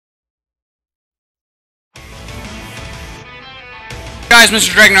guys,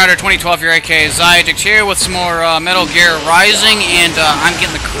 Mr. Dragonrider 2012 here, aka Zyadix here with some more Metal Gear Rising, and I'm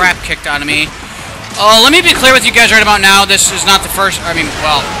getting the crap kicked out of me. Let me be clear with you guys right about now, this is not the first,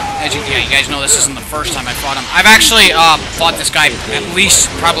 well, as you guys know, this isn't the first time I fought him. I've actually fought this guy at least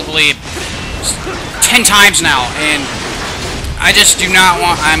probably 10 times now, and I just do not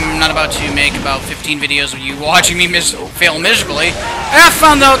want, I'm not about to make about 15 videos of you watching me fail miserably. And I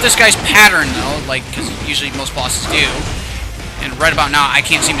found out this guy's pattern, though, like, because usually most bosses do. And right about now, I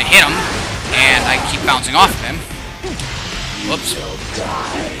can't seem to hit him, and I keep bouncing off of him. Whoops.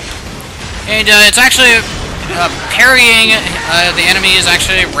 And it's actually, parrying the enemy is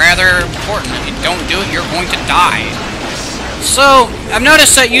actually rather important. If you don't do it, you're going to die. So, I've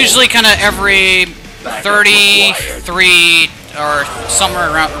noticed that usually kind of every 33, or somewhere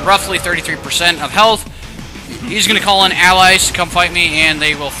around, roughly 33% of health, he's going to call in allies to come fight me, and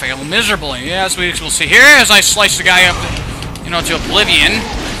they will fail miserably. As we will see here, as I slice the guy up, to oblivion.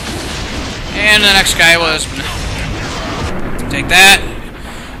 And the next guy was... Take that.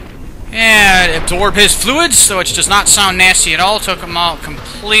 And absorb his fluids, so it does not sound nasty at all. Took him out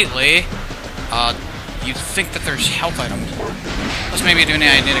completely. You'd think that there's health items. Plus maybe doing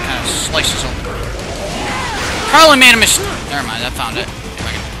the idea to kind of slice this open. Probably made a mistake. Never mind, I found it.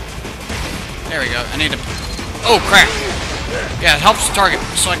 There we go. I need to... Oh, crap. Yeah, it helps the target,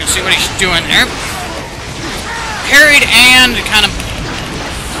 so I can see what he's doing there. Parried and kind of...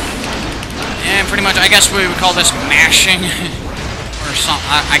 And pretty much, I guess we would call this mashing. Or something.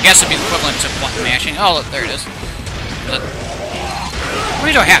 I guess it'd be equivalent to what, mashing. Oh, look, there it is.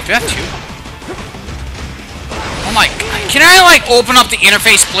 What do I have? Do I have two? Oh my... Can I, like, open up the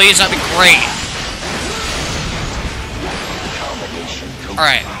interface, please? That'd be great.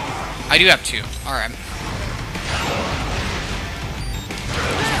 Alright. I do have two. Alright.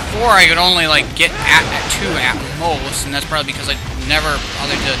 Before I could only, like, get at two at most, and that's probably because I never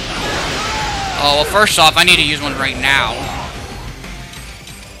bothered to... Oh, well, first off, I need to use one right now.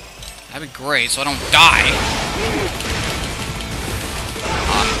 That'd be great, so I don't die.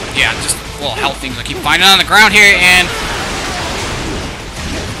 Yeah, just little health things I keep finding on the ground here, and...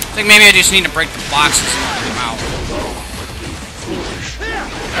 I think maybe I just need to break the boxes and get them out.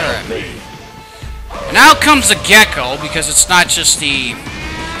 Alright. Now comes the gecko, because it's not just the...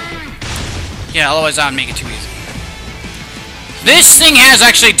 Yeah, otherwise that would make it too easy. This thing has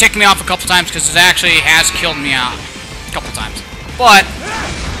actually ticked me off a couple times, because it actually has killed me out a couple times. But...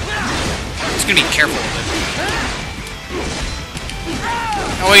 It's gonna be careful with it.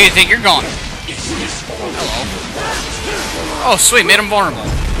 Now, where do you think you're going? Hello. Oh, sweet, made him vulnerable.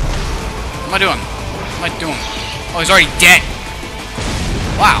 What am I doing? What am I doing? Oh, he's already dead.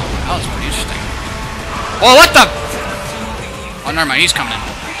 Wow, that was pretty interesting. Whoa, what the? Oh, never mind, he's coming in.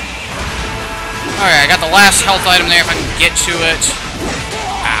 Alright, I got the last health item there if I can get to it.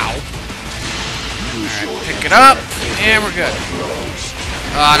 Ow. Alright, pick it up, and we're good.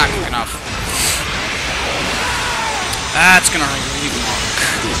 Not quick enough. That's gonna relieve Mark.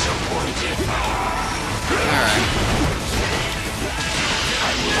 Alright.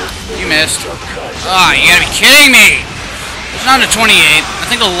 You missed. Ah, you gotta be kidding me! It's down to 28. I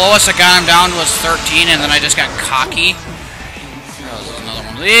think the lowest I got him down was 13, and then I just got cocky. Oh, this is another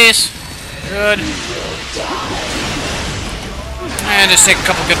one of these. Good. And just take a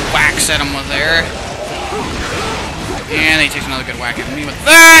couple good whacks at him with there. And he takes another good whack at me with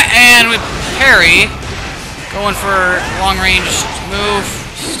that, and we parry. Going for long range move.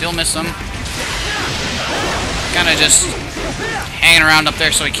 Still miss him. Kinda just hanging around up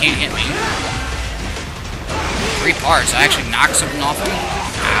there so he can't hit me. 3 parts. I actually knocked something off him.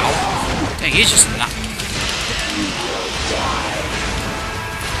 Ow. Dang, he's just not...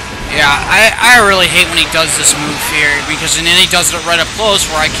 Yeah, I really hate when he does this move here, because then he does it right up close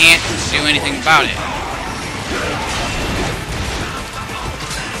where I can't do anything about it.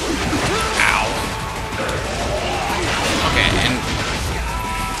 Ow. Okay, and...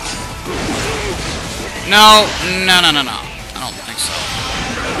 No. I don't think so.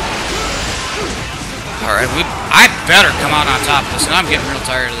 Alright, I better come out on top of this, and I'm getting real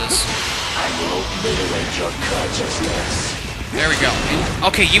tired of this. There we go.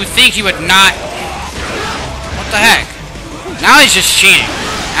 Okay, you would think he would not... What the heck? Now he's just cheating.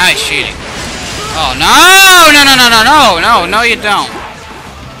 Now he's cheating. Oh, no! No, you don't.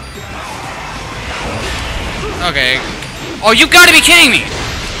 Okay. Oh, you gotta be kidding me!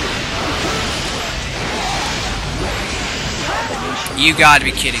 You gotta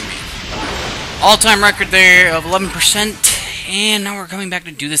be kidding me. All-time record there of 11%, and now we're coming back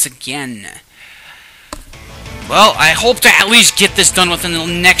to do this again. Well, I hope to at least get this done within the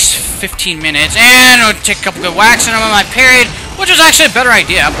next 15 minutes, and I'll take a couple good whacks, and I'm on my period. Which is actually a better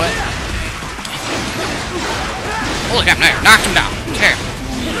idea, but... Holy crap, there. Knocked him down. Here.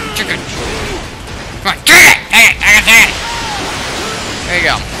 Chicken. Come on, get it! Dang it! There you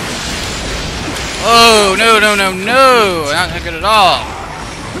go. Oh, no. Not good at all.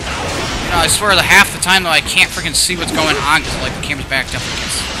 You know, I swear that half the time, though, I can't freaking see what's going on because, like, the camera's backed up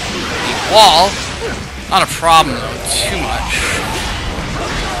against the wall. Not a problem, though, too much.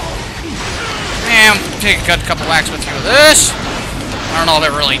 And take a good couple whacks with you with this. I don't know if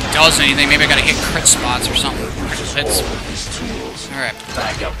that really does anything. Maybe I gotta hit crit spots or something. Hits. Alright.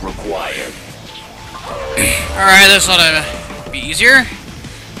 Backup required. Alright, this ought to be easier.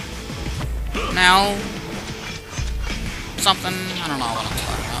 Now, something. I don't know what I'm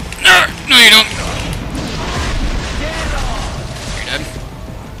talking about. No, you don't. You're dead.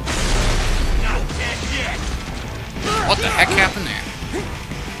 What the heck happened there?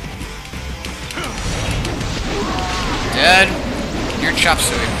 Dead. You're chop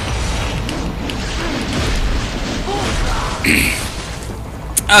suey.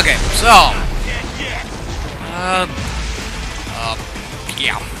 Okay, so.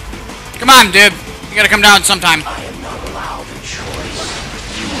 Yeah. Come on, dude. You gotta come down sometime. I am not allowed a choice.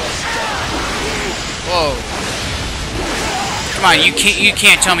 You must die. Whoa. Come on, you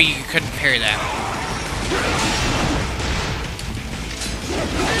can't tell me you couldn't parry that.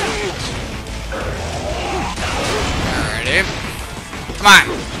 Alrighty. Come on.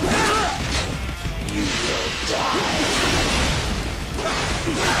 You will die.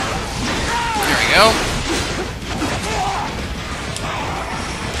 There we go.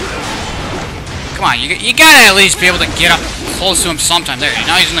 Come on, you gotta at least be able to get up close to him sometime. There,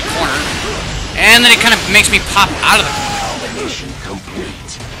 now he's in the corner. And then it kind of makes me pop out of the corner. Mission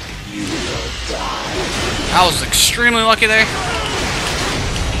complete. You will die. I was extremely lucky there.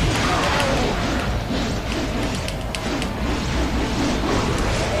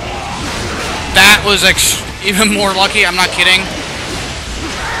 That was even more lucky, I'm not kidding.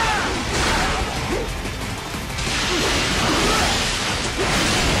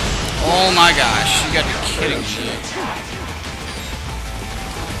 Oh my gosh, you gotta be kidding me.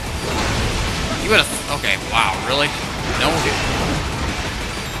 You would've... Okay, wow, really? No.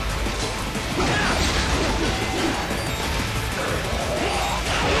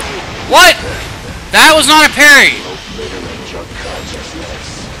 What? That was not a parry!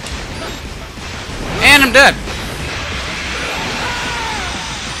 And I'm dead.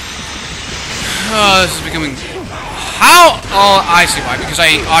 Oh, this is becoming... How? Oh, I see why. Because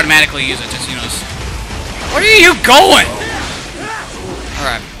I automatically use it. Just, you know... Where are you going?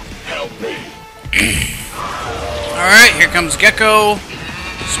 Alright. Help me. Alright, here comes Gecko.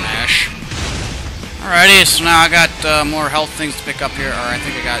 Smash. Alrighty, so now I got more health things to pick up here. Or I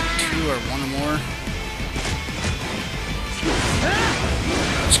think I got 2 or 1 or more.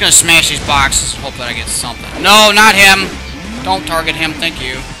 I'm just gonna smash these boxes and hope that I get something. No, not him. Don't target him, thank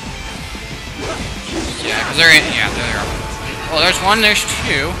you. Yeah, because they're in. Yeah, there. Oh, there's 1, there's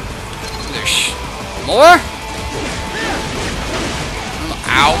 2. There's more?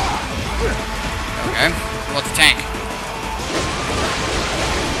 Ow. Okay, what about the tank?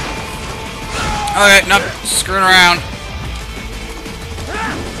 Okay, nope, screwing around.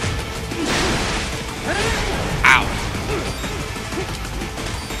 Ow.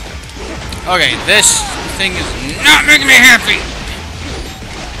 Okay, this thing is not making me happy.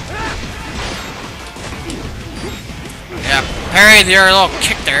 Yeah, parry your little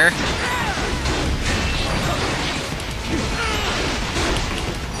kick there.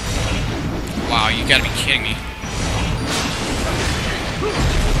 Wow, you gotta be kidding me.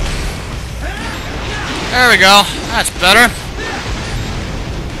 There we go. That's better.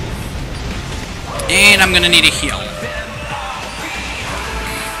 And I'm gonna need a heal.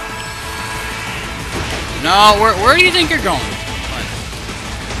 No, where do you think you're going?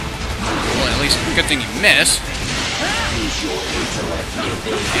 Well, at least good thing you missed.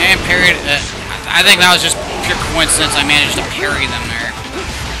 And parried. I think that was just pure coincidence. I managed to parry them there.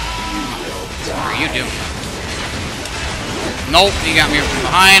 What are you doing? Nope, he got me from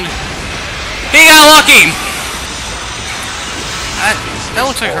behind. He got lucky! That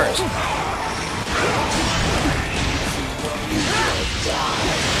looks like hers.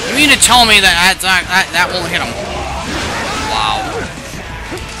 You mean to tell me that that won't hit him? Wow.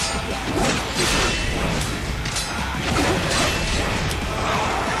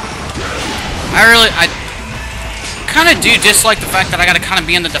 I kind of do dislike the fact that I gotta kind of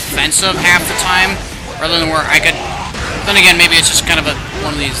be in the defensive half the time, rather than where I could... Then again, maybe it's just kind of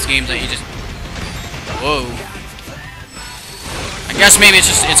one of these games that you just... Whoa. I guess maybe it's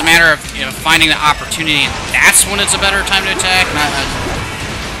a matter of finding the opportunity, and that's when it's a better time to attack.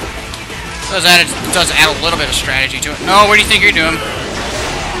 It does add a little bit of strategy to it. No, what do you think you're doing?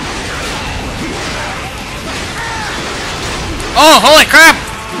 Oh, holy crap!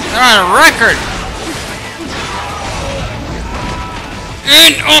 They're on a record.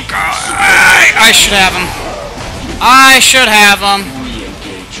 And oh god, I should have him. I should have him.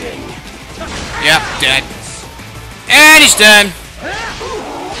 Yep, dead. And he's dead.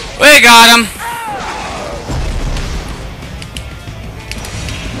 We got him.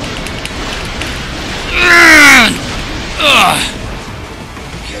 Ugh.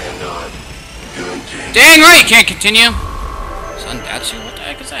 Dang right, can't continue. Sandatsu, what the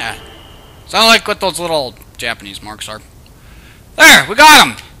heck is that? Sound like what those little Japanese marks are. There, we got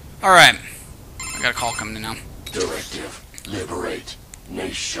him. All right, I got a call coming in now. Directive: liberate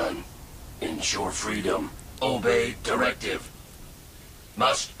nation. Ensure freedom. Obey directive.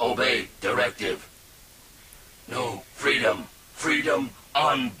 Must obey directive. No freedom. Freedom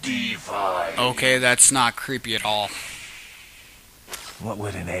undefined. Okay, that's not creepy at all. What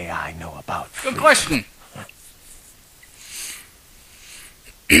would an AI know about Good question.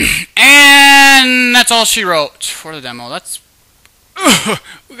 And that's all she wrote for the demo. That's...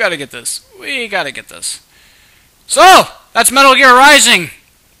 we gotta get this. We gotta get this. So, that's Metal Gear Rising.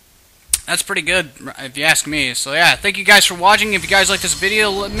 That's pretty good, if you ask me. So yeah, thank you guys for watching. If you guys like this video,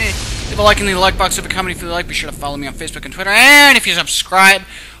 let me leave a like in the like box. Leave a comment if you like. Be sure to follow me on Facebook and Twitter. And if you subscribe,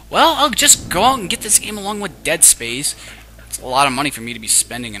 well, I'll just go out and get this game along with Dead Space. It's a lot of money for me to be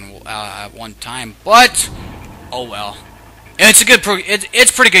spending at one time, but oh well. It's a good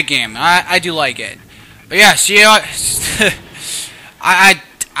it's a pretty good game. I do like it. But yeah, see you.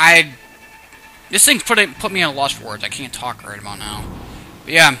 This thing put me at a loss for words. I can't talk right about now.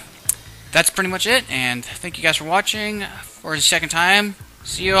 But yeah, that's pretty much it. And thank you guys for watching for the second time.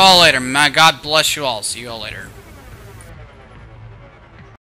 See you all later. God bless you all. See you all later.